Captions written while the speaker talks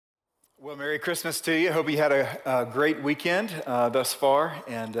Well, Merry Christmas to you. Hope you had a great weekend thus far,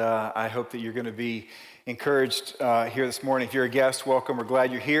 and I hope that you're going to be encouraged here this morning. If you're a guest, welcome. We're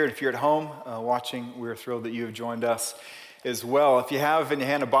glad you're here. If you're at home watching, we're thrilled that you have joined us as well. If you have in your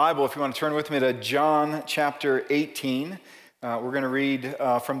hand a Bible, if you want to turn with me to John chapter 18, we're going to read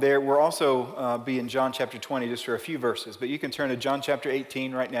from there. We'll also be in John chapter 20 just for a few verses, but you can turn to John chapter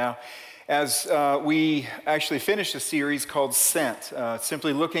 18 right now. As we actually finished a series called Sent,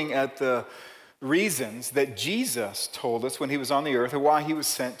 simply looking at the reasons that Jesus told us when he was on the earth or why he was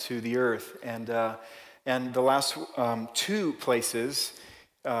sent to the earth. And the last two places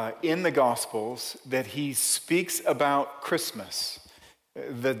in the Gospels that he speaks about Christmas,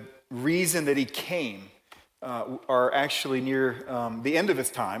 the reason that he came, are actually near the end of his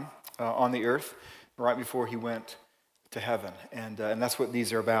time on the earth, right before he went to heaven, and that's what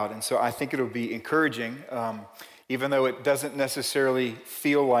these are about. And so I think it'll be encouraging, even though it doesn't necessarily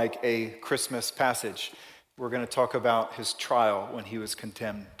feel like a Christmas passage. We're going to talk about his trial when he was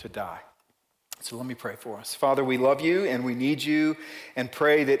condemned to die. So let me pray for us. Father, we love you and we need you, and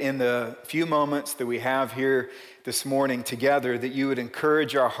pray that in the few moments that we have here this morning together, that you would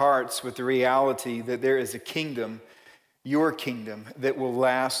encourage our hearts with the reality that there is a kingdom, your kingdom, that will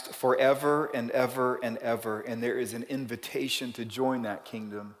last forever and ever and ever. And there is an invitation to join that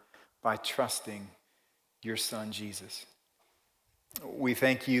kingdom by trusting your Son, Jesus. We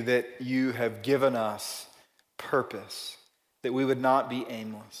thank you that you have given us purpose, that we would not be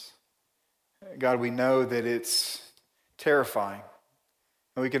aimless. God, we know that it's terrifying.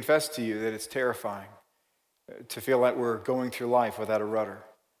 And we confess to you that it's terrifying to feel like we're going through life without a rudder.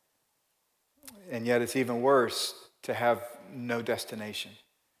 And yet it's even worse to have no destination,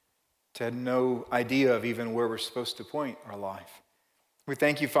 to have no idea of even where we're supposed to point our life. We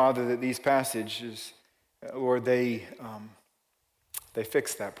thank you, Father, that these passages, Lord, they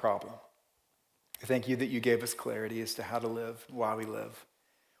fix that problem. I thank you that you gave us clarity as to how to live,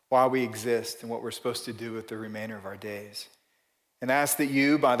 why we exist, and what we're supposed to do with the remainder of our days. And ask that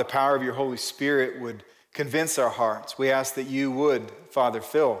you, by the power of your Holy Spirit, would convince our hearts. We ask that you would, Father,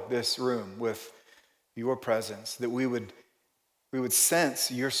 fill this room with your presence, that we would sense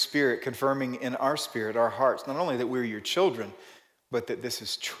your Spirit confirming in our spirit, our hearts, not only that we're your children, but that this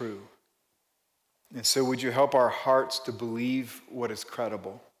is true. And so would you help our hearts to believe what is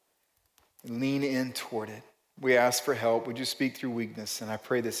credible and lean in toward it. We ask for help. Would you speak through weakness? And I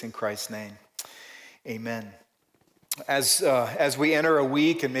pray this in Christ's name. Amen. As we enter a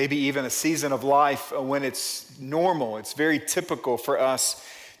week and maybe even a season of life when it's normal, it's very typical for us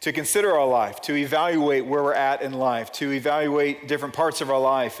to consider our life, to evaluate where we're at in life, to evaluate different parts of our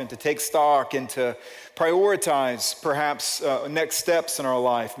life, and to take stock and to prioritize perhaps next steps in our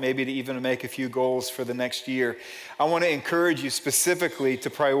life, maybe to even make a few goals for the next year. I want to encourage you specifically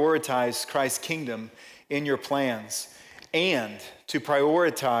to prioritize Christ's kingdom in your plans and to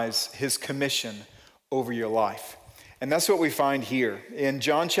prioritize his commission over your life. And that's what we find here. In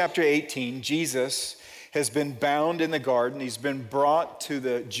John chapter 18, Jesus has been bound in the garden. He's been brought to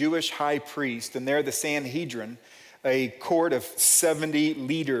the Jewish high priest, and there the Sanhedrin, a court of 70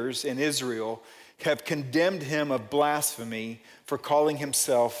 leaders in Israel, have condemned him of blasphemy for calling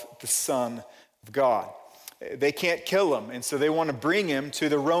himself the Son of God. They can't kill him, and so they want to bring him to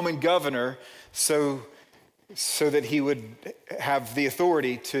the Roman governor so that he would have the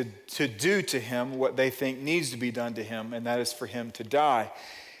authority to do to him what they think needs to be done to him, and that is for him to die.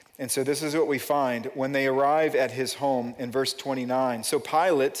 And so this is what we find when they arrive at his home in verse 29. So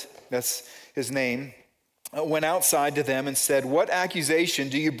Pilate, that's his name, went outside to them and said, "What accusation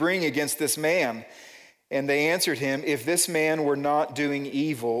do you bring against this man?" And they answered him, "If this man were not doing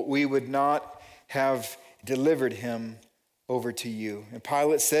evil, we would not have delivered him over to you." And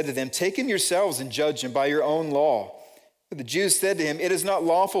Pilate said to them, "Take him yourselves and judge him by your own law." But the Jews said to him, "It is not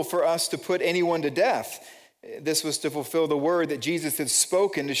lawful for us to put anyone to death." This was to fulfill the word that Jesus had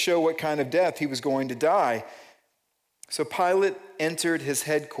spoken to show what kind of death he was going to die. So Pilate entered his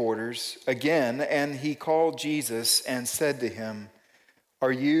headquarters again, and he called Jesus and said to him,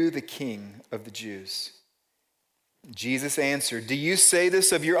 "Are you the king of the Jews?" Jesus answered, "Do you say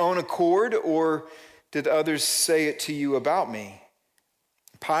this of your own accord, or did others say it to you about me?"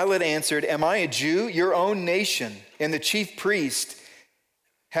 Pilate answered, "Am I a Jew? Your own nation and the chief priest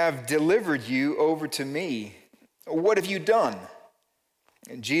have delivered you over to me. What have you done?"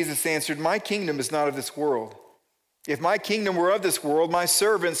 And Jesus answered, "My kingdom is not of this world. If my kingdom were of this world, my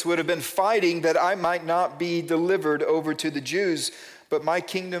servants would have been fighting that I might not be delivered over to the Jews, but my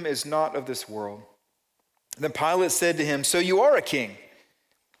kingdom is not of this world." Then Pilate said to him, "So you are a king?"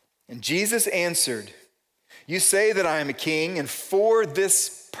 And Jesus answered, "You say that I am a king, and for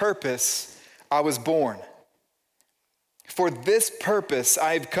this purpose I was born. For this purpose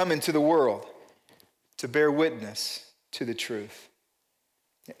I have come into the world, to bear witness to the truth.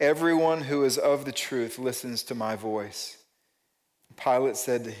 Everyone who is of the truth listens to my voice." Pilate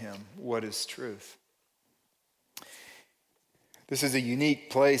said to him, "What is truth?" This is a unique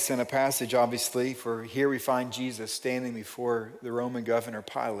place in a passage, obviously, for here we find Jesus standing before the Roman governor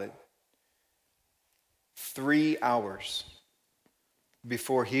Pilate 3 hours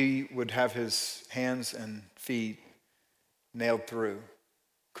before he would have his hands and feet nailed through,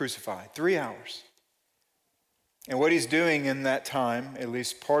 crucified. 3 hours. And what he's doing in that time, at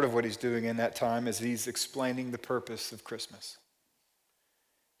least part of what he's doing in that time, is he's explaining the purpose of Christmas.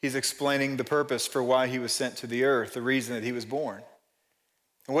 He's explaining the purpose for why he was sent to the earth, the reason that he was born.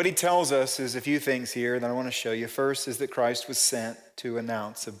 And what he tells us is a few things here that I want to show you. First is that Christ was sent to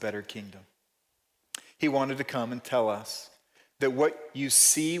announce a better kingdom. He wanted to come and tell us that what you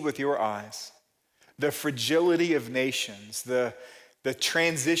see with your eyes, the fragility of nations, the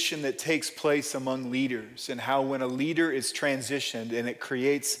transition that takes place among leaders, and how when a leader is transitioned and it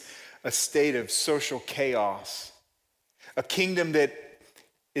creates a state of social chaos, a kingdom that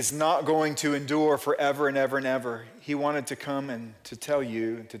is not going to endure forever and ever and ever. He wanted to come and to tell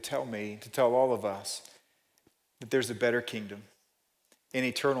you, and to tell me, to tell all of us that there's a better kingdom, an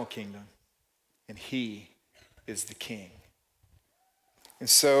eternal kingdom, and he is the king. And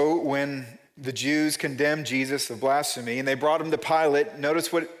so when the Jews condemned Jesus of blasphemy and they brought him to Pilate,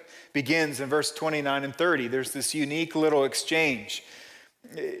 notice what begins in verse 29 and 30. There's this unique little exchange.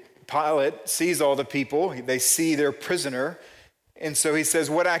 Pilate sees all the people. They see their prisoner. And so he says,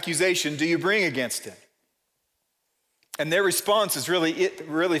 "What accusation do you bring against him?" And their response is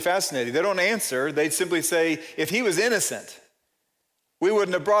really fascinating. They don't answer. They simply say, "If he was innocent, we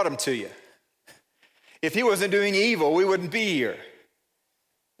wouldn't have brought him to you. If he wasn't doing evil, we wouldn't be here."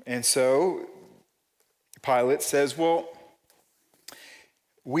 And so Pilate says, "Well,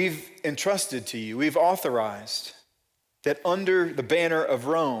 we've entrusted to you, we've authorized that under the banner of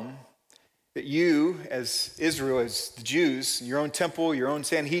Rome, that you, as Israel, as the Jews, your own temple, your own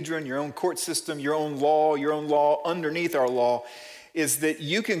Sanhedrin, your own court system, your own law underneath our law, is that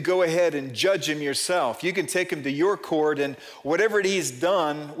you can go ahead and judge him yourself. You can take him to your court, and whatever he's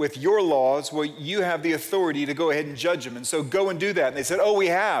done with your laws, well, you have the authority to go ahead and judge him. And so go and do that." And they said, "Oh, we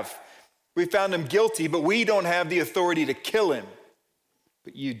have. We found him guilty, but we don't have the authority to kill him.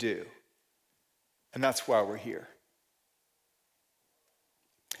 But you do. And that's why we're here."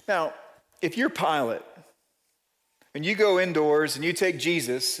 Now, if you're Pilate and you go indoors and you take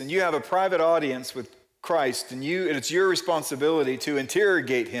Jesus and you have a private audience with Christ and it's your responsibility to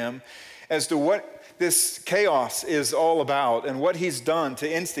interrogate him as to what this chaos is all about and what he's done to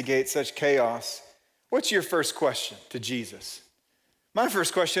instigate such chaos, what's your first question to Jesus? My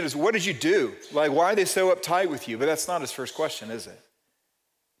first question is, what did you do? Like, why are they so uptight with you? But that's not his first question, is it?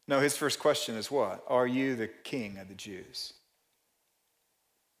 No, his first question is what? Are you the king of the Jews?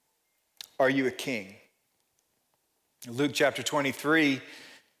 Are you a king? In Luke chapter 23,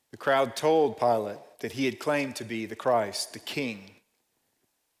 the crowd told Pilate that he had claimed to be the Christ, the king.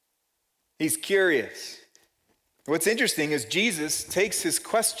 He's curious. What's interesting is Jesus takes his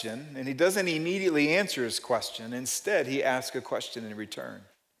question and he doesn't immediately answer his question. Instead, he asks a question in return.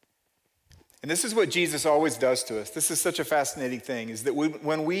 And this is what Jesus always does to us. This is such a fascinating thing, is that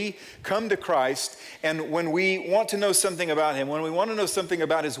when we come to Christ and when we want to know something about him, when we want to know something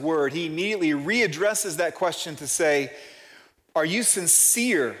about his word, he immediately readdresses that question to say, are you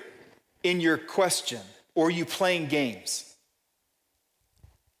sincere in your question, or are you playing games?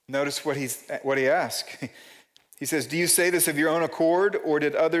 Notice what he asks. He says, do you say this of your own accord, or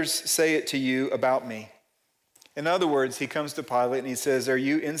did others say it to you about me? In other words, he comes to Pilate and he says, are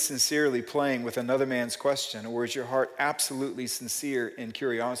you insincerely playing with another man's question, or is your heart absolutely sincere in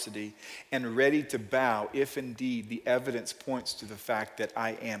curiosity and ready to bow if indeed the evidence points to the fact that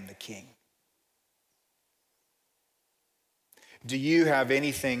I am the king? Do you have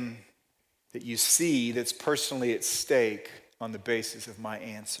anything that you see that's personally at stake on the basis of my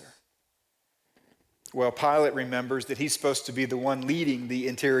answer? Well, Pilate remembers that he's supposed to be the one leading the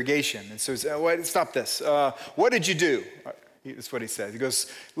interrogation. And so he says, wait, stop this. What did you do? That's what he says. He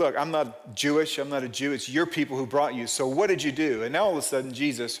goes, look, I'm not Jewish. I'm not a Jew. It's your people who brought you. So what did you do? And now all of a sudden,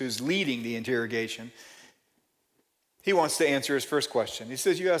 Jesus, who's leading the interrogation, he wants to answer his first question. He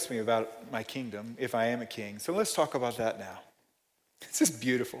says, you asked me about my kingdom, if I am a king. So let's talk about that now. It's just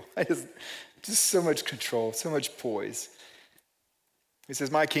beautiful. Just so much control, so much poise. He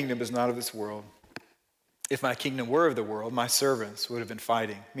says, my kingdom is not of this world. If my kingdom were of the world, my servants would have been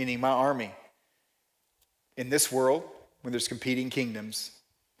fighting, meaning my army. In this world, when there's competing kingdoms,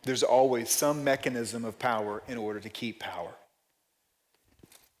 There's always some mechanism of power in order to keep power.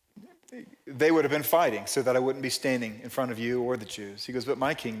 They would have been fighting so that I wouldn't be standing in front of you or the Jews. He goes, but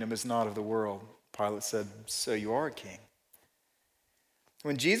my kingdom is not of the world. Pilate said, so you are a king.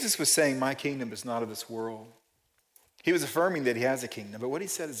 When Jesus was saying, my kingdom is not of this world, he was affirming that he has a kingdom. But what he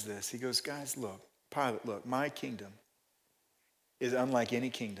said is this. He goes, guys, look, Pilate, look, my kingdom is unlike any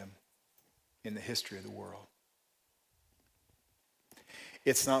kingdom in the history of the world.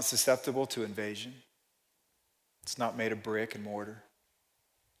 It's not susceptible to invasion. It's not made of brick and mortar.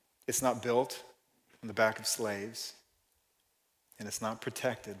 It's not built on the back of slaves. And it's not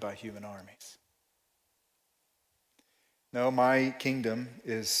protected by human armies. No, my kingdom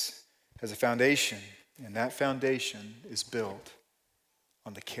has a foundation, and that foundation is built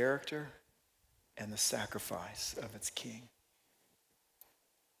on the character and the sacrifice of its king.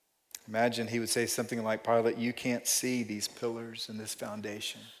 Imagine he would say something like, Pilate, you can't see these pillars and this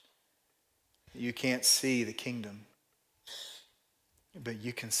foundation. You can't see the kingdom, but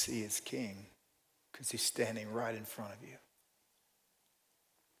you can see its king because he's standing right in front of you.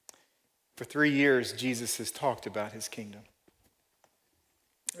 For 3 years, Jesus has talked about his kingdom.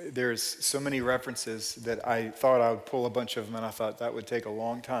 There's so many references that I thought I would pull a bunch of them, and I thought that would take a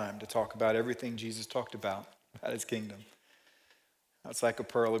long time to talk about everything Jesus talked about his kingdom. It's like a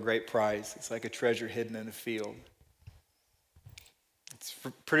pearl of great price. It's like a treasure hidden in a field. It's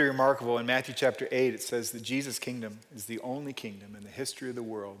pretty remarkable. In Matthew chapter 8, it says that Jesus' kingdom is the only kingdom in the history of the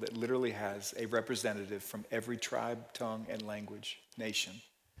world that literally has a representative from every tribe, tongue, and language, nation,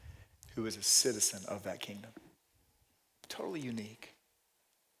 who is a citizen of that kingdom. Totally unique.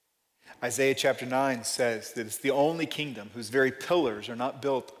 Isaiah chapter 9 says that it's the only kingdom whose very pillars are not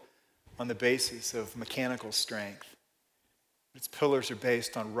built on the basis of mechanical strength. Its pillars are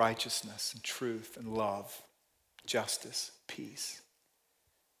based on righteousness and truth and love, justice, peace.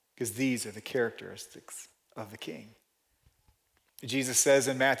 Because these are the characteristics of the king. Jesus says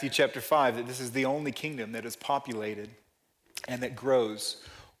in Matthew chapter 5 that this is the only kingdom that is populated and that grows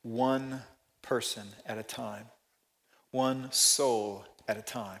one person at a time, one soul at a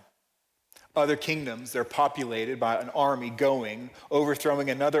time. Other kingdoms, they're populated by an army going, overthrowing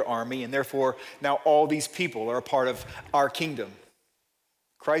another army, and therefore now all these people are a part of our kingdom.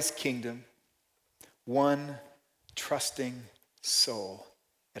 Christ's kingdom, one trusting soul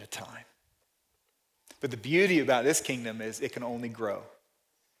at a time. But the beauty about this kingdom is it can only grow.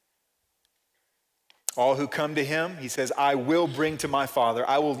 All who come to him, he says, I will bring to my Father.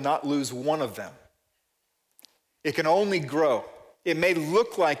 I will not lose one of them. It can only grow. It may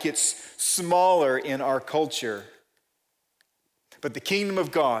look like it's smaller in our culture, but the kingdom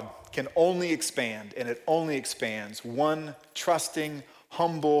of God can only expand, and it only expands one trusting,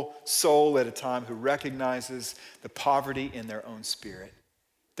 humble soul at a time who recognizes the poverty in their own spirit,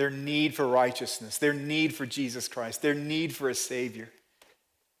 their need for righteousness, their need for Jesus Christ, their need for a Savior.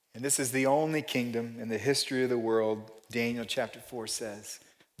 And this is the only kingdom in the history of the world, Daniel chapter 4 says,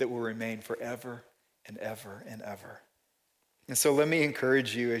 that will remain forever and ever and ever. And so let me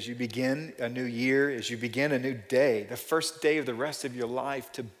encourage you as you begin a new year, as you begin a new day, the first day of the rest of your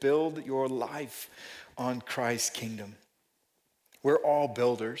life, to build your life on Christ's kingdom. We're all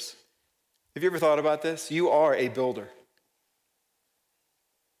builders. Have you ever thought about this? You are a builder.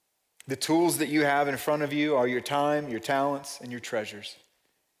 The tools that you have in front of you are your time, your talents, and your treasures.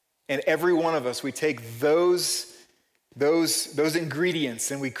 And every one of us, we take those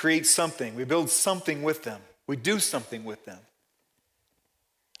ingredients and we create something. We build something with them. We do something with them.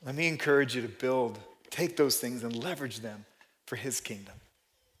 Let me encourage you to take those things and leverage them for his kingdom.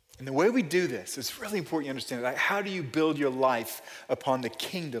 And the way we do this, it's really important you understand. Like, how do you build your life upon the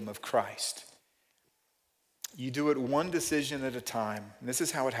kingdom of Christ? You do it one decision at a time. And this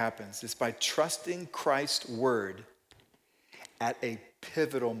is how it happens. It's by trusting Christ's word at a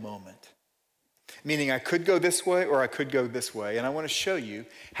pivotal moment. Meaning I could go this way or I could go this way. And I want to show you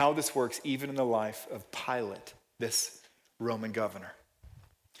how this works even in the life of Pilate, this Roman governor.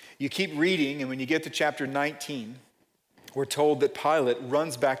 You keep reading, and when you get to chapter 19, we're told that Pilate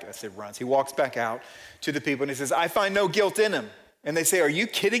he walks back out to the people and he says, I find no guilt in him. And they say, are you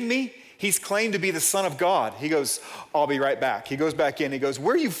kidding me? He's claimed to be the Son of God. He goes, I'll be right back. He goes back in. He goes,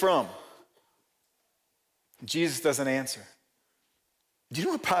 where are you from? Jesus doesn't answer. Do you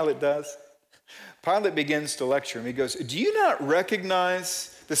know what Pilate does? Pilate begins to lecture him. He goes, do you not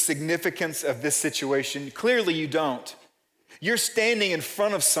recognize the significance of this situation? Clearly you don't. You're standing in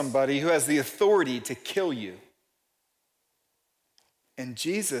front of somebody who has the authority to kill you. And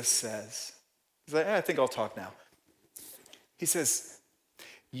Jesus says, he's like, I think I'll talk now. He says,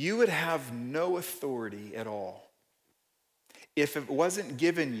 you would have no authority at all if it wasn't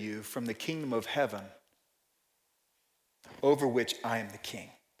given you from the kingdom of heaven, over which I am the king.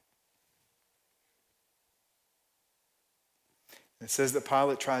 It says that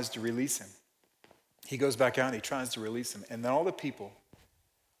Pilate tries to release him. He goes back out and he tries to release him. And then all the people,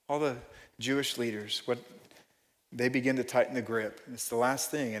 all the Jewish leaders, they begin to tighten the grip. And it's the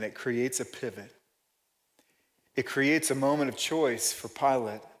last thing, and it creates a pivot. It creates a moment of choice for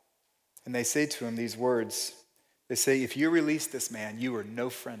Pilate. And they say to him these words. They say, if you release this man, you are no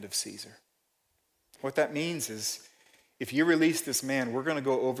friend of Caesar. What that means is, if you release this man, we're going to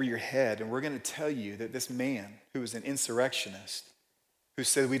go over your head and we're going to tell you that this man, who is an insurrectionist, who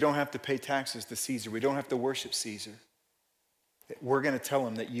said we don't have to pay taxes to Caesar, we don't have to worship Caesar, we're going to tell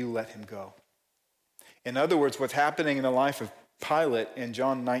him that you let him go. In other words, what's happening in the life of Pilate in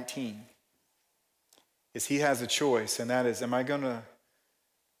John 19 is he has a choice, and that is, am I going to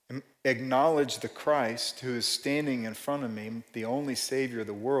acknowledge the Christ who is standing in front of me, the only Savior of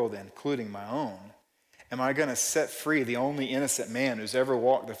the world, including my own? Am I going to set free the only innocent man who's ever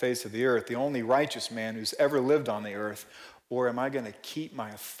walked the face of the earth, the only righteous man who's ever lived on the earth? Or am I going to keep my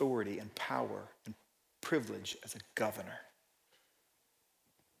authority and power and privilege as a governor?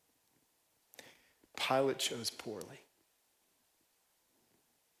 Pilate chose poorly.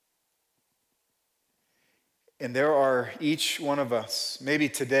 And there are each one of us, maybe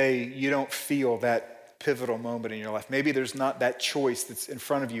today you don't feel that pivotal moment in your life. Maybe there's not that choice that's in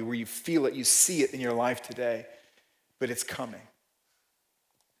front of you where you feel it, you see it in your life today, but it's coming.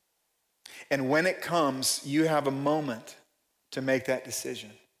 And when it comes, you have a moment to make that decision.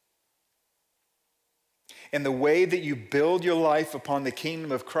 And the way that you build your life upon the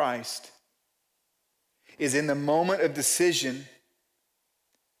kingdom of Christ is in the moment of decision,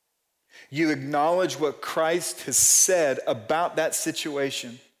 you acknowledge what Christ has said about that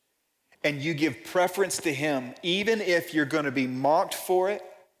situation, and you give preference to him, even if you're going to be mocked for it,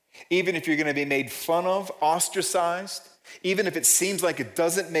 even if you're going to be made fun of, ostracized, even if it seems like it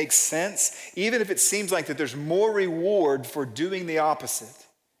doesn't make sense, even if it seems like that there's more reward for doing the opposite.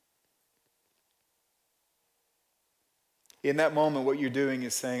 In that moment, what you're doing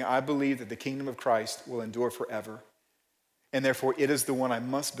is saying, I believe that the kingdom of Christ will endure forever, and therefore it is the one I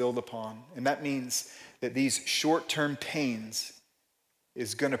must build upon. And that means that these short-term pains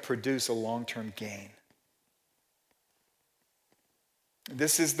is going to produce a long-term gain.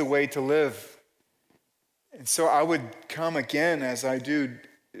 This is the way to live. And so I would come again, as I do,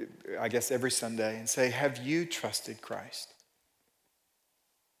 I guess every Sunday, and say, have you trusted Christ?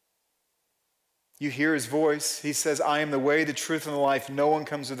 You hear his voice. He says, I am the way, the truth, and the life. No one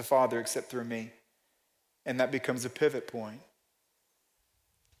comes to the Father except through me. And that becomes a pivot point.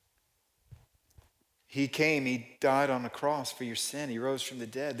 He came, he died on the cross for your sin. He rose from the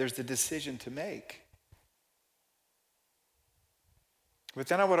dead. There's the decision to make. But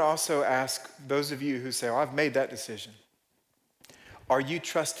then I would also ask those of you who say, I've made that decision. Are you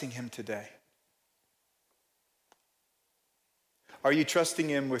trusting him today? Are you trusting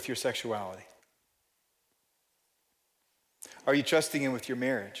him with your sexuality? Are you trusting him with your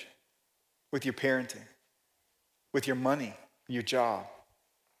marriage, with your parenting, with your money, your job?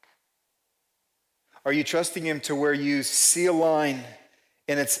 Are you trusting him to where you see a line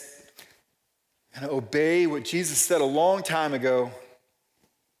and it's going to obey what Jesus said a long time ago,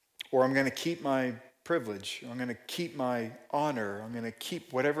 or I'm going to keep my privilege, or I'm going to keep my honor, or I'm going to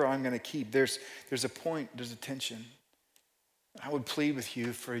keep whatever I'm going to keep? There's a point, there's a tension. I would plead with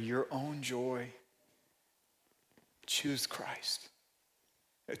you for your own joy. Choose Christ.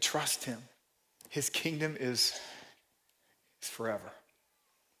 Trust him. His kingdom is forever.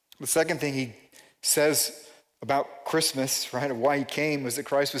 The second thing he says about Christmas, right, of why he came, was that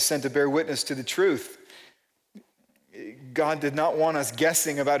Christ was sent to bear witness to the truth. God did not want us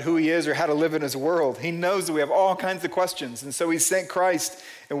guessing about who he is or how to live in his world. He knows that we have all kinds of questions, and so he sent Christ.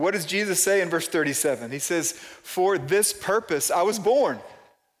 And what does Jesus say in verse 37? He says, for this purpose I was born.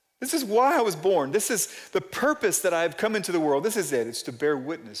 This is why I was born. This is the purpose that I have come into the world. This is it. It's to bear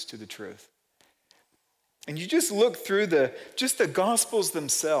witness to the truth. And you just look through the Gospels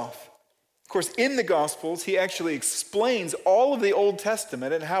themselves. Of course, in the Gospels, he actually explains all of the Old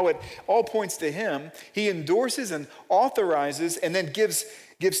Testament and how it all points to him. He endorses and authorizes and then gives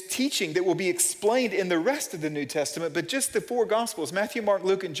teaching that will be explained in the rest of the New Testament. But just the four Gospels, Matthew, Mark,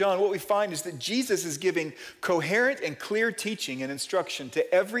 Luke, and John, what we find is that Jesus is giving coherent and clear teaching and instruction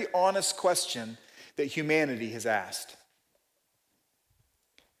to every honest question that humanity has asked.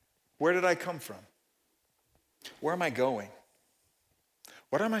 Where did I come from? Where am I going?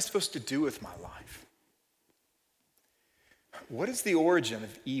 What am I supposed to do with my life? What is the origin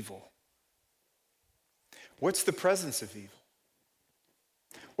of evil? What's the presence of evil?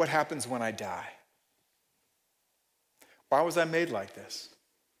 what happens when I die? Why was I made like this?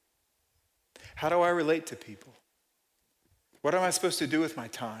 How do I relate to people? What am I supposed to do with my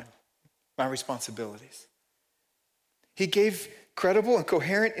time, my responsibilities? He gave credible and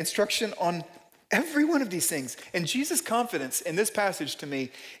coherent instruction on every one of these things. And Jesus' confidence in this passage to me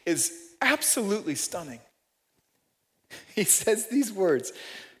is absolutely stunning. He says these words,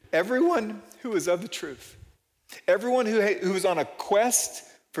 everyone who is of the truth, everyone who is on a quest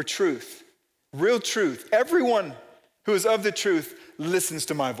for truth, real truth, everyone who is of the truth listens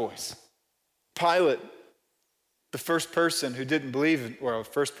to my voice. Pilate, the first person who didn't believe, or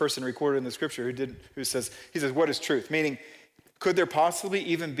first person recorded in the scripture he says, what is truth? Meaning, could there possibly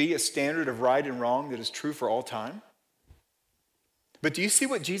even be a standard of right and wrong that is true for all time? But do you see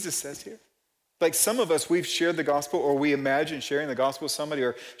what Jesus says here? Like some of us, we've shared the gospel, or we imagine sharing the gospel with somebody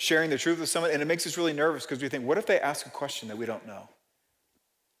or sharing the truth with somebody, and it makes us really nervous because we think, what if they ask a question that we don't know?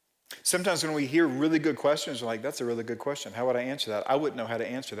 Sometimes when we hear really good questions, we're like, that's a really good question. How would I answer that? I wouldn't know how to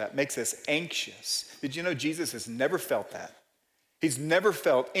answer that. It makes us anxious. Did you know Jesus has never felt that? He's never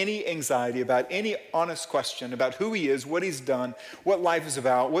felt any anxiety about any honest question about who he is, what he's done, what life is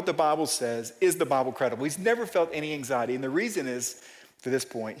about, what the Bible says. Is the Bible credible? He's never felt any anxiety. And the reason is, to this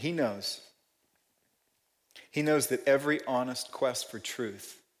point, he knows. He knows that every honest quest for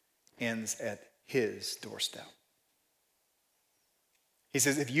truth ends at his doorstep. He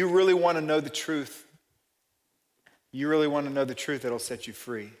says, if you really want to know the truth, that'll set you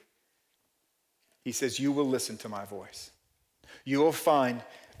free. He says, you will listen to my voice. You will find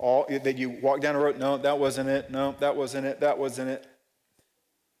all that you walk down a road, no, that wasn't it. No, that wasn't it. That wasn't it.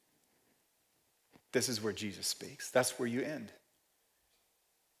 This is where Jesus speaks. That's where you end.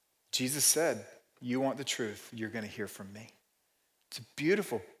 Jesus said, you want the truth, you're going to hear from me. It's a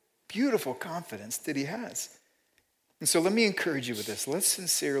beautiful, beautiful confidence that he has. And so let me encourage you with this. Let's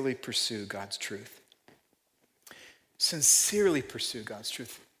sincerely pursue God's truth. Sincerely pursue God's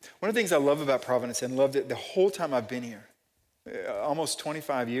truth. One of the things I love about Providence, and loved it the whole time I've been here, almost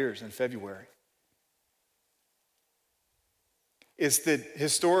 25 years in February, is that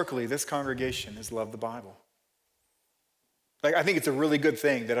historically this congregation has loved the Bible. Like, I think it's a really good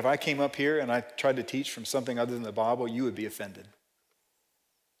thing that if I came up here and I tried to teach from something other than the Bible, you would be offended.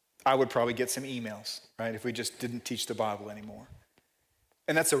 I would probably get some emails, right, if we just didn't teach the Bible anymore.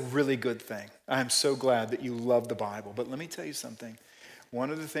 And that's a really good thing. I am so glad that you love the Bible. But let me tell you something.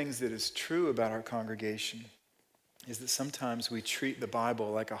 One of the things that is true about our congregation is that sometimes we treat the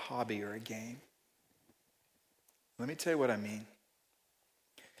Bible like a hobby or a game. Let me tell you what I mean.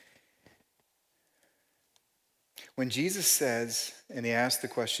 When Jesus says, and he asks the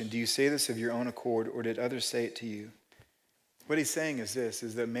question, do you say this of your own accord, or did others say it to you? What he's saying is this,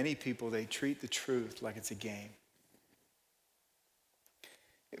 is that many people, they treat the truth like it's a game.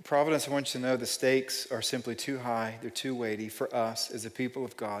 Providence, I want you to know the stakes are simply too high, they're too weighty for us as a people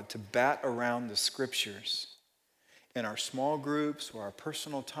of God to bat around the scriptures in our small groups or our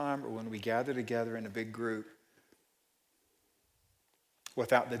personal time or when we gather together in a big group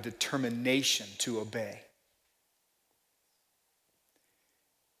without the determination to obey.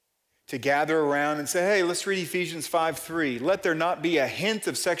 To gather around and say, hey, let's read Ephesians 5:3. Let there not be a hint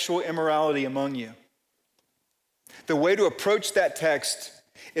of sexual immorality among you. The way to approach that text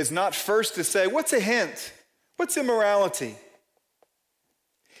is not first to say, what's a hint? What's immorality?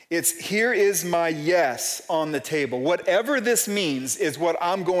 It's, here is my yes on the table. Whatever this means is what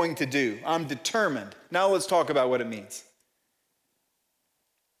I'm going to do. I'm determined. Now let's talk about what it means.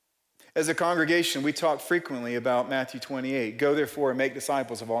 As a congregation, we talk frequently about Matthew 28. Go therefore and make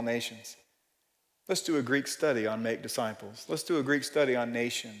disciples of all nations. Let's do a Greek study on make disciples. Let's do a Greek study on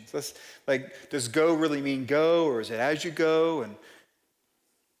nations. Does go really mean go, or is it as you go? And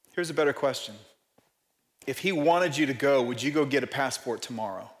here's a better question. If he wanted you to go, would you go get a passport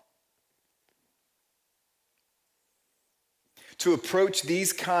tomorrow? To approach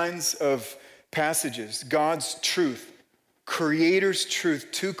these kinds of passages, God's truth, Creator's truth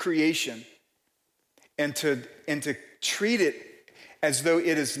to creation, and to treat it as though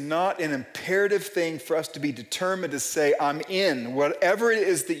it is not an imperative thing for us to be determined to say, I'm in, whatever it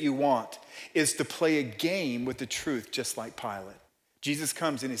is that you want, is to play a game with the truth, just like Pilate. Jesus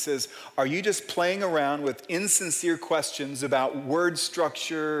comes and he says, are you just playing around with insincere questions about word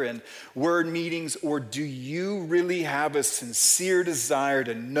structure and word meanings, or do you really have a sincere desire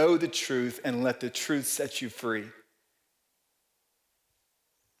to know the truth and let the truth set you free?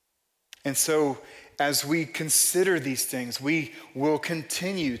 And so as we consider these things, we will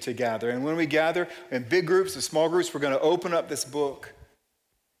continue to gather. And when we gather in big groups and small groups, we're going to open up this book.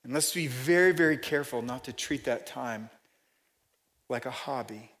 And let's be very, very careful not to treat that time like a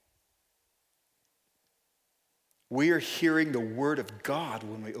hobby. We are hearing the word of God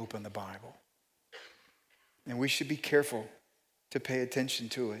when we open the Bible. And we should be careful to pay attention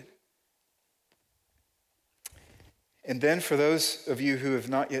to it. And then for those of you who have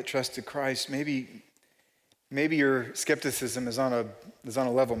not yet trusted Christ, maybe your skepticism is on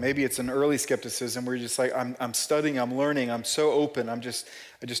a level. Maybe it's an early skepticism where you're just like, I'm studying, I'm learning, I'm so open, I just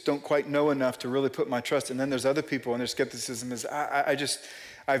don't quite know enough to really put my trust. And then there's other people and their skepticism is,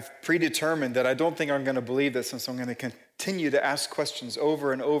 I've predetermined that I don't think I'm going to believe this, and so I'm going to continue to ask questions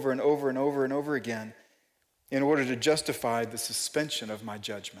over and over and over and over and over again in order to justify the suspension of my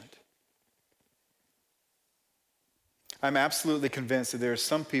judgment. I'm absolutely convinced that there are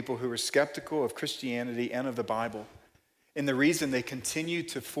some people who are skeptical of Christianity and of the Bible. And the reason they continue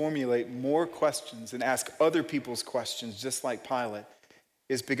to formulate more questions and ask other people's questions, just like Pilate,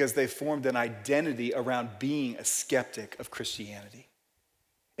 is because they formed an identity around being a skeptic of Christianity.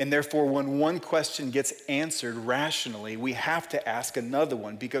 And therefore, when one question gets answered rationally, we have to ask another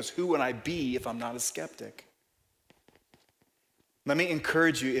one, because who would I be if I'm not a skeptic? Let me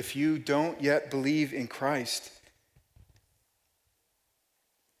encourage you, if you don't yet believe in Christ,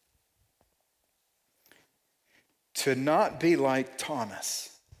 to not be like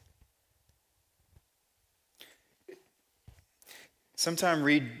Thomas. Sometime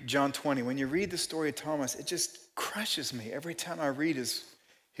read John 20. When you read the story of Thomas, it just crushes me every time I read his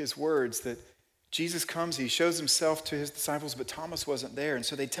words that Jesus comes, he shows himself to his disciples, but Thomas wasn't there. And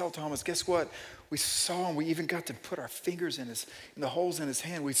so they tell Thomas, guess what? We saw him. We even got to put our fingers in the holes in his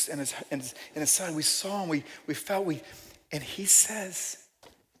hand, in his side. We saw him. We felt. And he says,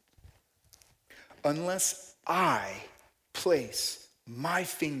 unless I place my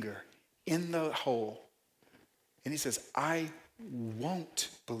finger in the hole, and he says, I won't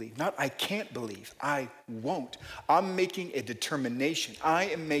believe. Not I can't believe. I won't. I'm making a determination. I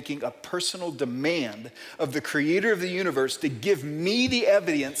am making a personal demand of the creator of the universe to give me the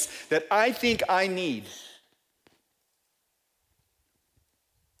evidence that I think I need.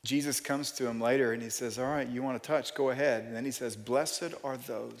 Jesus comes to him later and he says, all right, you want to touch? Go ahead. And then he says, blessed are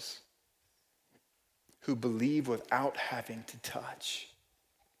those who believe without having to touch.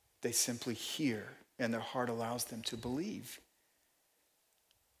 They simply hear and their heart allows them to believe.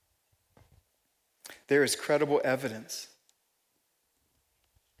 There is credible evidence.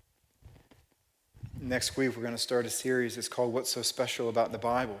 Next week, we're going to start a series. It's called What's So Special About the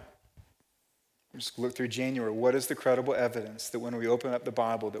Bible? We'll just look through January. What is the credible evidence that when we open up the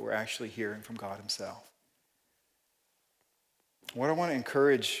Bible that we're actually hearing from God himself? What I want to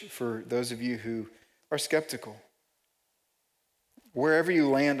encourage for those of you who are skeptical, wherever you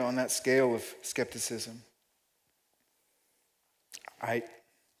land on that scale of skepticism,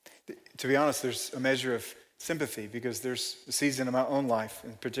 to be honest, there's a measure of sympathy because there's a season in my own life,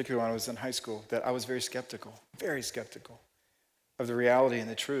 in particular when I was in high school, that I was very skeptical of the reality and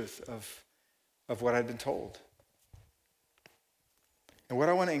the truth of what I'd been told. And what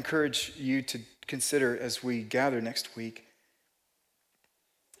I want to encourage you to consider as we gather next week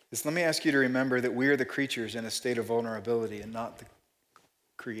is, let me ask you to remember that we are the creatures in a state of vulnerability and not the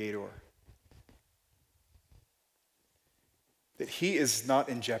Creator. That he is not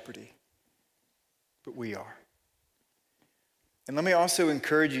in jeopardy, but we are. And let me also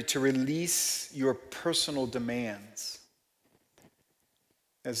encourage you to release your personal demands,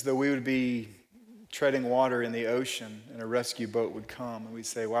 as though we would be treading water in the ocean and a rescue boat would come and we'd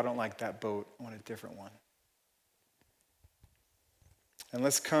say, well, I don't like that boat, I want a different one. And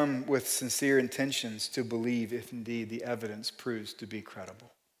let's come with sincere intentions to believe if indeed the evidence proves to be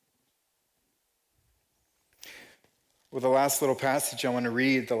credible. Well, the last little passage I want to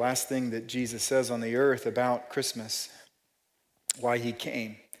read, the last thing that Jesus says on the earth about Christmas, why he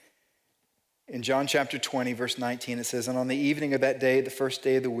came. In John chapter 20, verse 19, it says, and on the evening of that day, the first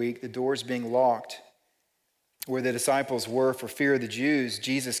day of the week, the doors being locked where the disciples were for fear of the Jews,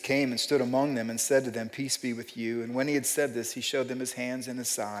 Jesus came and stood among them and said to them, peace be with you. And when he had said this, he showed them his hands and his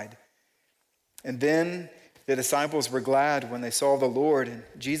side. And then the disciples were glad when they saw the Lord. And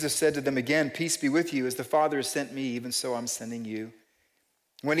Jesus said to them again, peace be with you. As the Father has sent me, even so I'm sending you.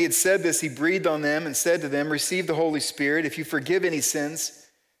 When he had said this, he breathed on them and said to them, receive the Holy Spirit. If you forgive any sins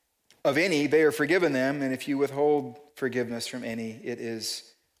of any, they are forgiven them. And if you withhold forgiveness from any, it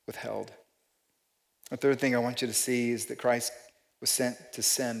is withheld. The third thing I want you to see is that Christ was sent to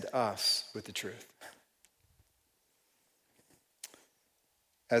send us with the truth.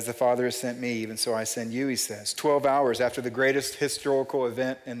 As the Father has sent me, even so I send you, he says. 12 hours after the greatest historical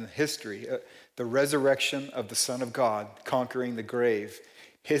event in history, the resurrection of the Son of God conquering the grave,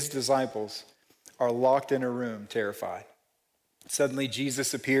 his disciples are locked in a room, terrified. Suddenly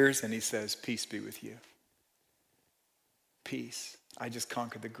Jesus appears and he says, "Peace be with you." Peace. I just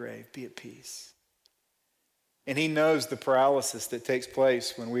conquered the grave. Be at peace. And he knows the paralysis that takes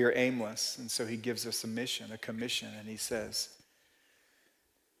place when we are aimless. And so he gives us a mission, a commission. And he says,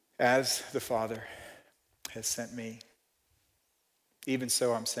 "As the Father has sent me, even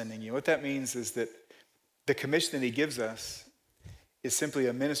so I'm sending you." What that means is that the commission that he gives us is simply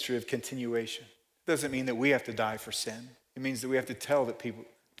a ministry of continuation. It doesn't mean that we have to die for sin. It means that we have to tell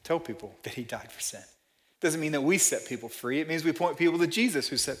people that he died for sin. It doesn't mean that we set people free. It means we point people to Jesus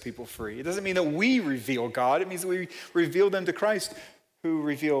who set people free. It doesn't mean that we reveal God. It means that we reveal them to Christ who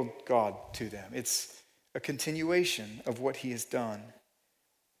revealed God to them. It's a continuation of what he has done.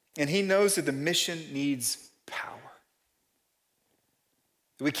 And he knows that the mission needs power.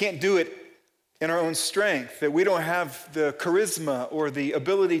 We can't do it in our own strength, that we don't have the charisma or the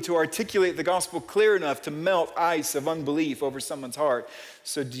ability to articulate the gospel clear enough to melt ice of unbelief over someone's heart.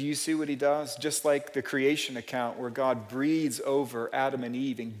 So do you see what he does? Just like the creation account where God breathes over Adam and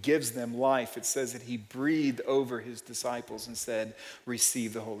Eve and gives them life, it says that he breathed over his disciples and said,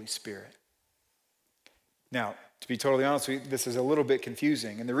 "Receive the Holy Spirit." Now, to be totally honest with you, this is a little bit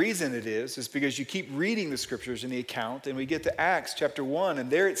confusing. And the reason it is because you keep reading the scriptures in the account, and we get to Acts chapter 1,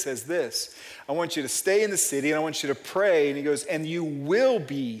 and there it says this: "I want you to stay in the city, and I want you to pray." And he goes, "And you will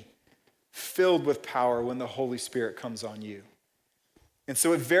be filled with power when the Holy Spirit comes on you." And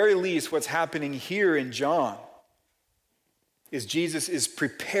so at very least, what's happening here in John is Jesus is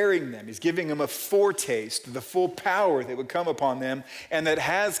preparing them. He's giving them a foretaste of the full power that would come upon them and that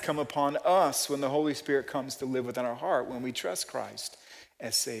has come upon us when the Holy Spirit comes to live within our heart, when we trust Christ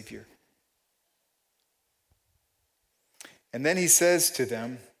as Savior. And then he says to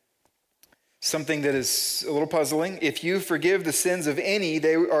them something that is a little puzzling. "If you forgive the sins of any,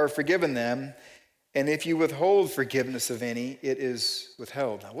 they are forgiven them. And if you withhold forgiveness of any, it is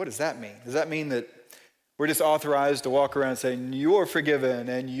withheld." Now, what does that mean? Does that mean that we're just authorized to walk around saying, "You're forgiven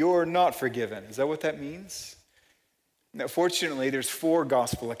and you're not forgiven"? Is that what that means? Now, fortunately, there's 4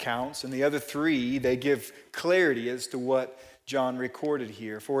 gospel accounts, and the other 3, they give clarity as to what John recorded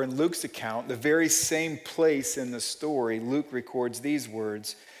here. For in Luke's account, the very same place in the story, Luke records these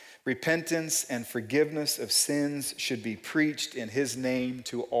words: "Repentance and forgiveness of sins should be preached in his name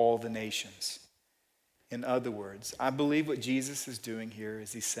to all the nations." In other words, I believe what Jesus is doing here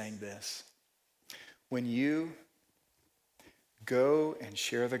is he's saying this: when you go and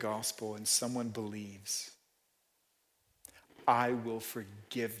share the gospel and someone believes, I will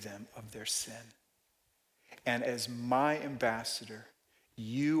forgive them of their sin. And as my ambassador,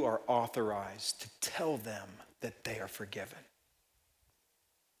 you are authorized to tell them that they are forgiven.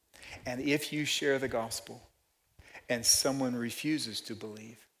 And if you share the gospel and someone refuses to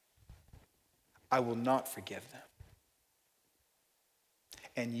believe, I will not forgive them.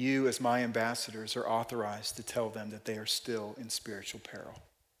 And you, as my ambassadors, are authorized to tell them that they are still in spiritual peril.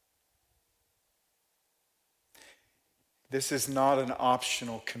 This is not an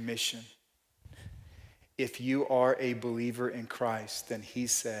optional commission. If you are a believer in Christ, then he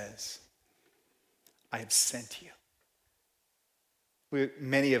says, "I have sent you."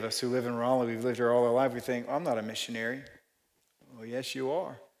 Many of us who live in Raleigh, we've lived here all our life, we think, "I'm not a missionary." Well, yes, you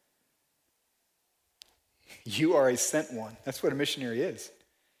are. You are a sent one. That's what a missionary is.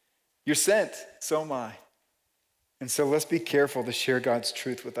 You're sent, so am I. And so let's be careful to share God's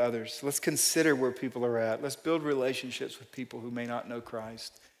truth with others. Let's consider where people are at. Let's build relationships with people who may not know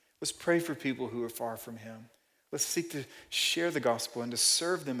Christ. Let's pray for people who are far from him. Let's seek to share the gospel and to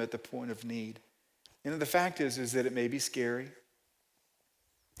serve them at the point of need. And the fact is that it may be scary.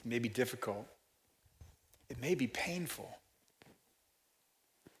 It may be difficult. It may be painful.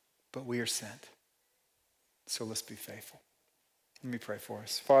 But we are sent. So let's be faithful. Let me pray for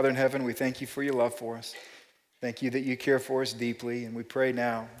us. Father in heaven, we thank you for your love for us. Thank you that you care for us deeply. And we pray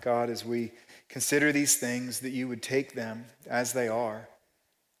now, God, as we consider these things, that you would take them as they are.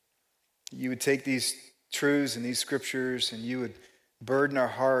 You would take these truths and these scriptures and you would burden our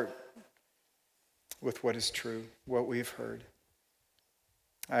heart with what is true, what we have heard.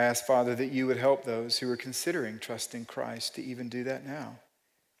 I ask, Father, that you would help those who are considering trusting Christ to even do that now,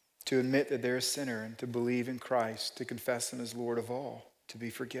 to admit that they're a sinner and to believe in Christ, to confess him as Lord of all, to be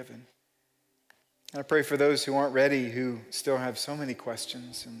forgiven. And I pray for those who aren't ready, who still have so many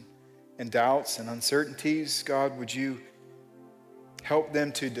questions and doubts and uncertainties. God, would you help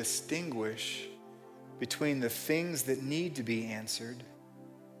them to distinguish between the things that need to be answered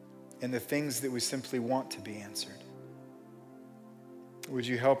and the things that we simply want to be answered? Would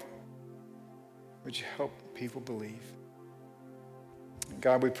you help people believe?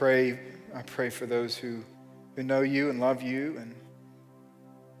 God, I pray for those who who know you and love you and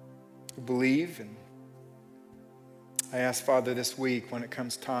who believe. And I ask, Father, this week when it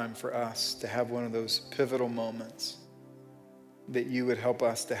comes time for us to have one of those pivotal moments, that you would help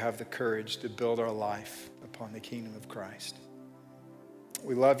us to have the courage to build our life upon the kingdom of Christ.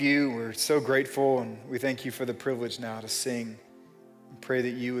 We love you. We're so grateful, and we thank you for the privilege now to sing. We pray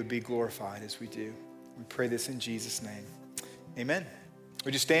that you would be glorified as we do. We pray this in Jesus' name. Amen.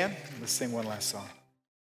 Would you stand? Let's sing one last song.